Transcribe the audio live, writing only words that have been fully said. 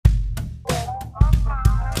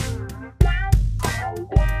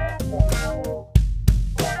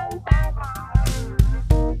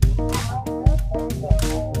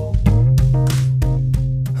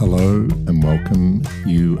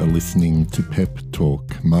You are listening to Pep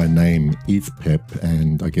Talk. My name is Pep,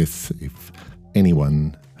 and I guess if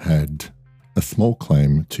anyone had a small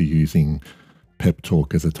claim to using Pep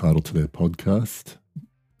Talk as a title to their podcast,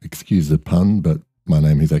 excuse the pun, but my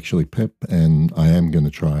name is actually Pep, and I am going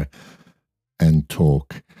to try and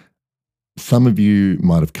talk. Some of you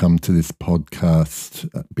might have come to this podcast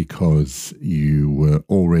because you were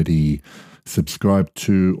already subscribed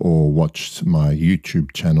to or watched my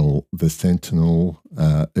YouTube channel, The Sentinel.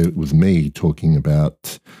 It was me talking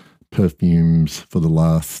about perfumes for the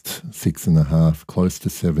last 6.5, close to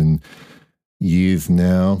 7 years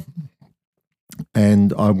now.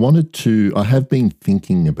 And I have been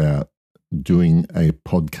thinking about doing a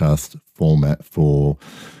podcast format for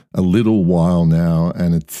a little while now,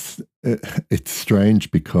 and it's strange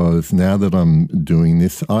because now that I'm doing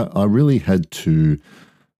this, I really had to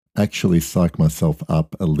actually psych myself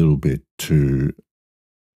up a little bit to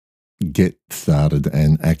get started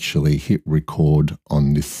and actually hit record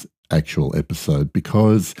on this actual episode,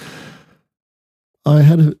 because I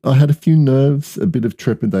had a few nerves, a bit of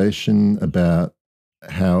trepidation about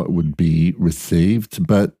how it would be received,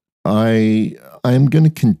 but I am going to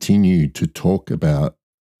continue to talk about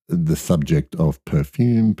the subject of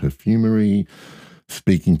perfumery,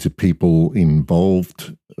 speaking to people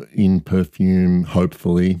involved in perfume,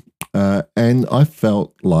 hopefully. And I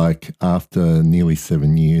felt like after nearly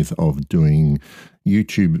 7 years of doing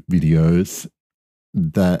YouTube videos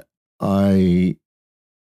that I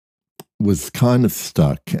was kind of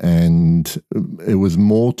stuck, and it was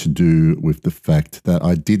more to do with the fact that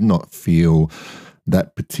I did not feel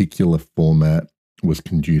that particular format was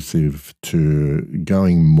conducive to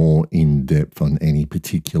going more in depth on any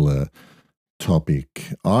particular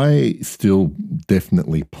topic. I still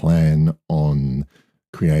definitely plan on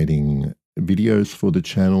creating videos for the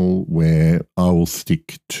channel where I will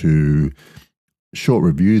stick to short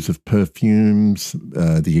reviews of perfumes,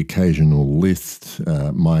 the occasional list,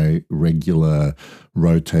 my regular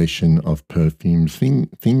rotation of perfumes,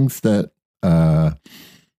 things that are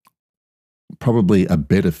probably a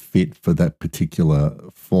better fit for that particular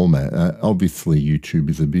format. Obviously, YouTube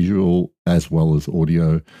is a visual as well as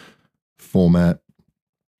audio format,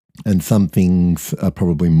 and some things are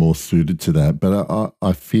probably more suited to that. But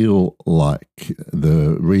I feel like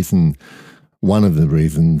one of the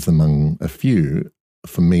reasons among a few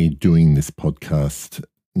for me doing this podcast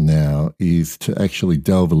now is to actually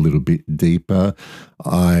delve a little bit deeper.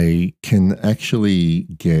 I can actually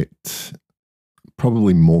get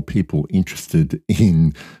probably more people interested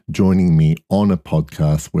in joining me on a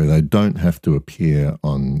podcast where they don't have to appear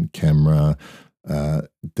on camera.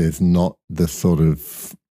 There's not the sort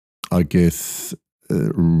of, I guess,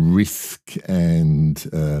 risk and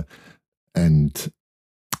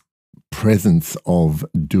presence of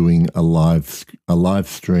doing a live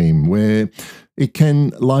stream where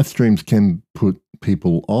live streams can put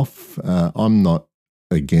people off. I'm not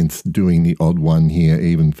against doing the odd one here,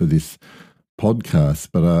 even for this podcast,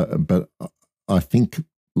 but I think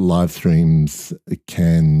live streams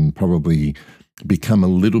can probably become a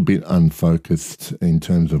little bit unfocused in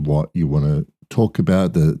terms of what you want to talk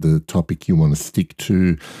about, the topic you want to stick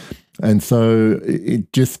to. And so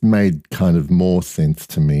it just made kind of more sense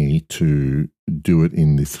to me to do it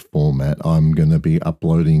in this format. I'm going to be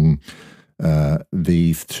uploading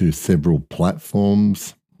these to several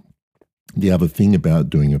platforms. The other thing about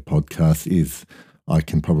doing a podcast is I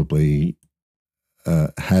can probably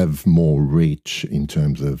have more reach in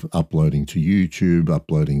terms of uploading to YouTube,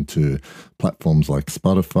 uploading to platforms like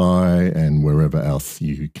Spotify and wherever else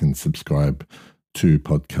you can subscribe to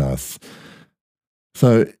podcasts.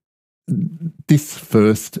 So this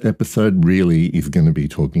first episode really is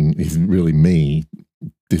really me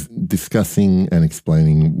discussing and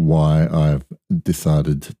explaining why I've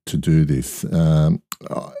decided to do this.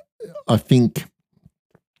 I think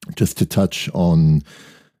just to touch on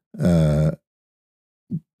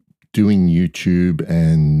doing YouTube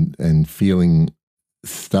and feeling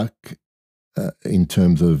stuck in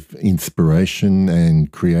terms of inspiration and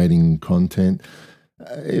creating content,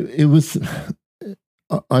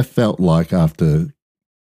 I felt like after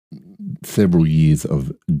several years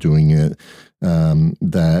of doing it,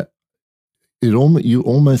 that you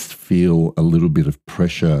almost feel a little bit of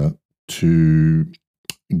pressure to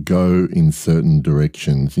go in certain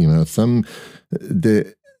directions. You know,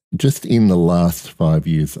 just in the last 5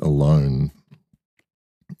 years alone,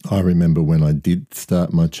 I remember when I did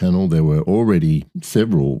start my channel, there were already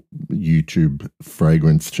several YouTube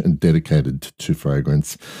dedicated to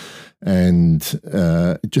fragrance. And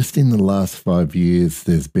just in the last 5 years,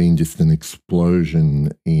 there's been just an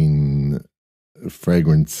explosion in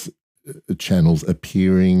fragrance channels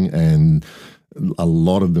appearing, and a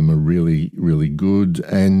lot of them are really, really good.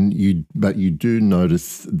 But you do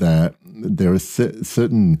notice that there are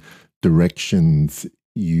certain directions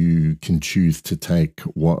you can choose to take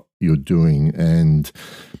what you're doing, and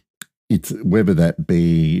it's whether that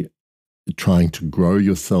be trying to grow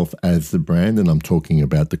yourself as the brand, and I'm talking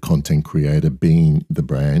about the content creator being the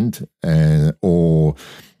brand, or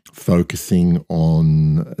focusing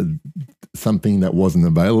on something that wasn't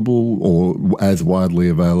available or as widely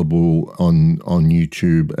available on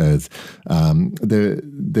YouTube as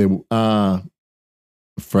there are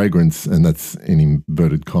fragrance, and that's in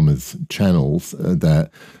inverted commas, channels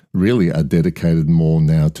that really are dedicated more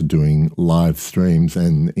now to doing live streams.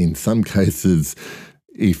 And in some cases,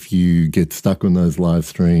 if you get stuck on those live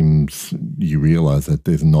streams, you realize that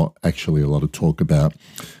there's not actually a lot of talk about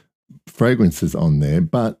fragrances on there,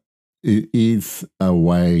 but it is a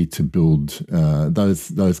way to build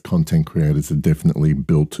those content creators have definitely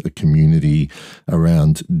built a community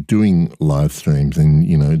around doing live streams.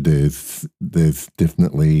 And there's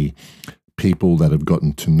definitely people that have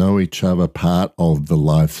gotten to know each other. Part of the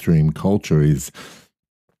live stream culture is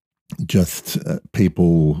just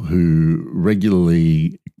people who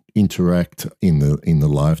regularly interact in the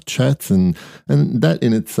live chats, and that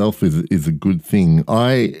in itself is a good thing.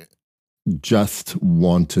 I just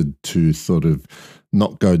wanted to sort of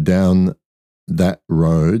not go down that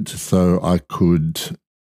road, so I could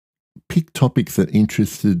pick topics that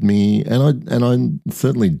interested me, and I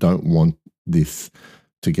certainly don't want this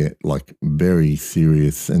to get like very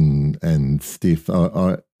serious and stiff.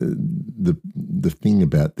 The thing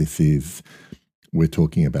about this is we're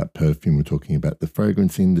talking about perfume, we're talking about the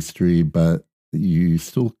fragrance industry, but you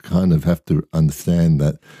still kind of have to understand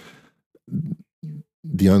that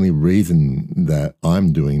the only reason that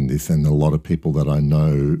I'm doing this, and a lot of people that I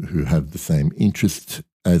know who have the same interest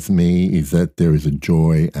as me, is that there is a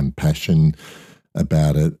joy and passion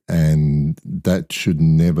about it, and that should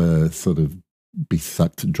never sort of be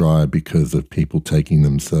sucked dry because of people taking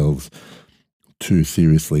themselves too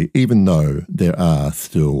seriously, even though there are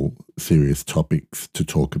still serious topics to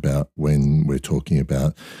talk about when we're talking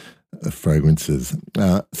about fragrances.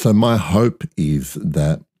 So my hope is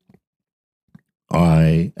that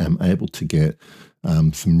I am able to get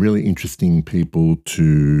some really interesting people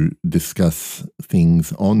to discuss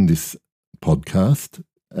things on this podcast,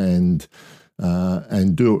 and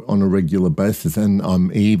do it on a regular basis. And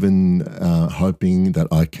I'm even hoping that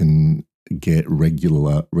I can get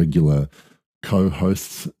regular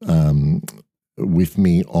co-hosts with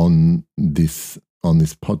me on this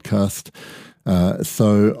podcast.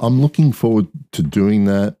 So I'm looking forward to doing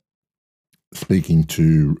that, speaking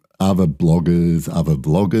to other bloggers, other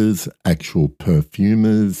vloggers, actual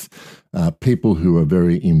perfumers, people who are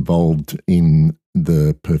very involved in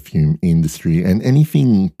the perfume industry, and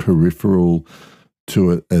anything peripheral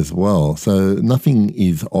to it as well. So nothing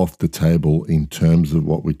is off the table in terms of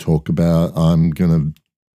what we talk about. I'm going to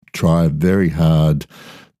try very hard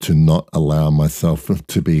to not allow myself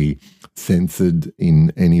to be censored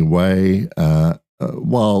in any way,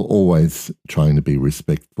 while always trying to be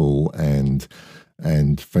respectful and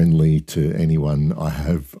friendly to anyone I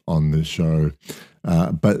have on the show.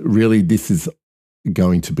 But really, this is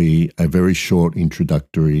going to be a very short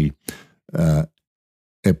introductory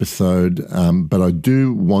episode. But I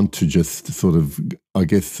do want to just sort of, I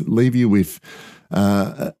guess, leave you with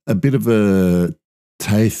a bit of a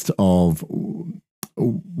taste of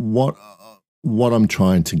what I'm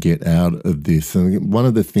trying to get out of this. And one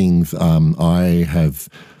of the things I have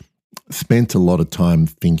spent a lot of time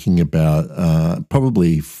thinking about,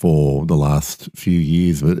 probably for the last few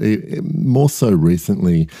years, but more so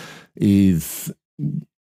recently, is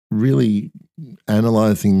really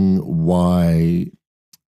analyzing why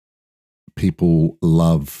people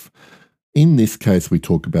love, in this case we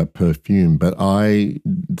talk about perfume, but I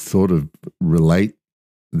sort of relate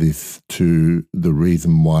this to the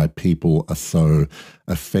reason why people are so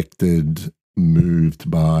affected,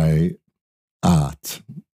 moved by art.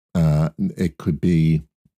 It could be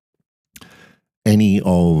any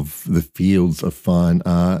of the fields of fine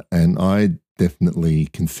art, and I definitely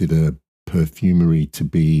consider perfumery to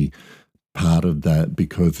be part of that,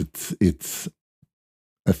 because it's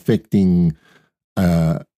affecting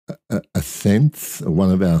a sense,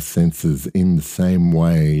 one of our senses, in the same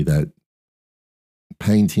way that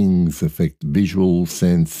paintings affect visual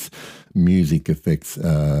sense, music affects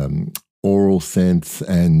oral sense,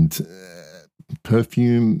 and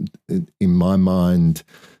perfume, in my mind,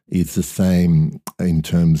 is the same in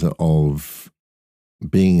terms of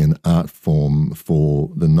being an art form for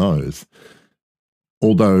the nose.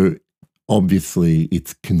 Although obviously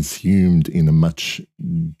it's consumed in a much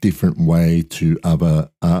different way to other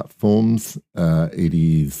art forms. It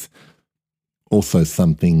is also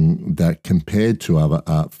something that, compared to other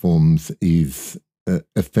art forms, is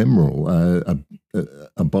ephemeral.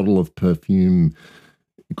 A bottle of perfume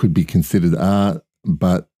could be considered art,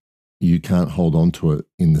 but you can't hold on to it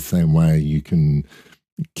in the same way you can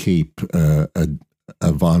keep a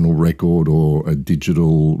vinyl record or a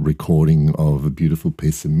digital recording of a beautiful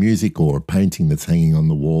piece of music or a painting that's hanging on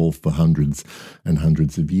the wall for hundreds and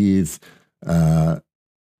hundreds of years.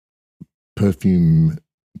 Perfume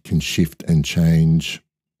can shift and change,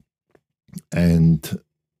 and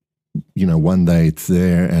one day it's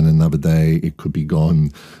there and another day it could be gone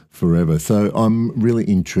forever. So I'm really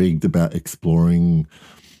intrigued about exploring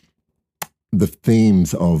the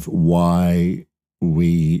themes of why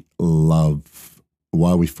we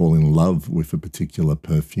fall in love with a particular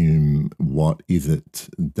perfume. What is it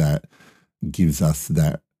that gives us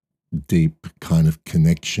that deep kind of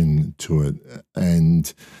connection to it?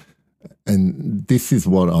 And this is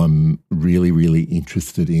what I'm really, really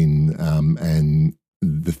interested in. And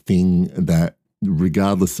the thing that,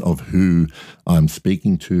 regardless of who I'm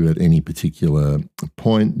speaking to at any particular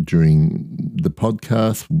point during the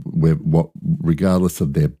podcast, regardless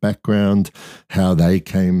of their background, how they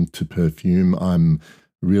came to perfume, I'm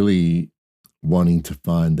really wanting to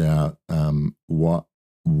find out why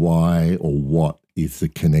what is the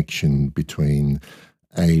connection between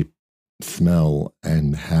a smell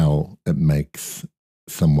and how it makes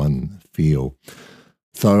someone feel.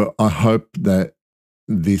 So I hope that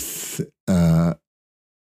this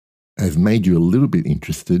has made you a little bit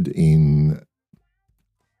interested in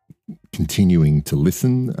continuing to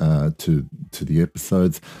listen to the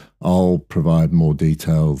episodes. I'll provide more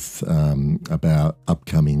details about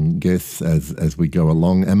upcoming guests as we go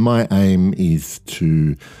along, and my aim is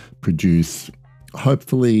to produce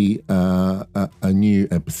hopefully a new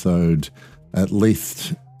episode at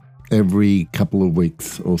least every couple of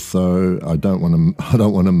weeks or so. I don't want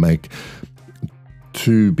to make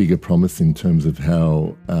too big a promise in terms of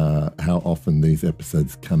how often these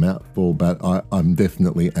episodes come out for, but I'm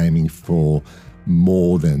definitely aiming for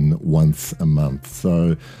more than once a month.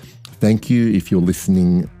 So thank you if you're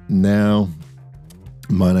listening now.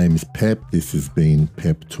 My name is Pep. This has been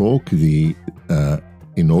Pep Talk, the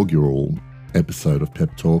inaugural episode of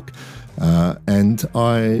Pep Talk, and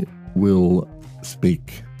I will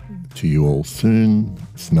speak to you all soon.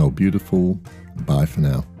 Smell beautiful. Bye for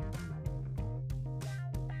now.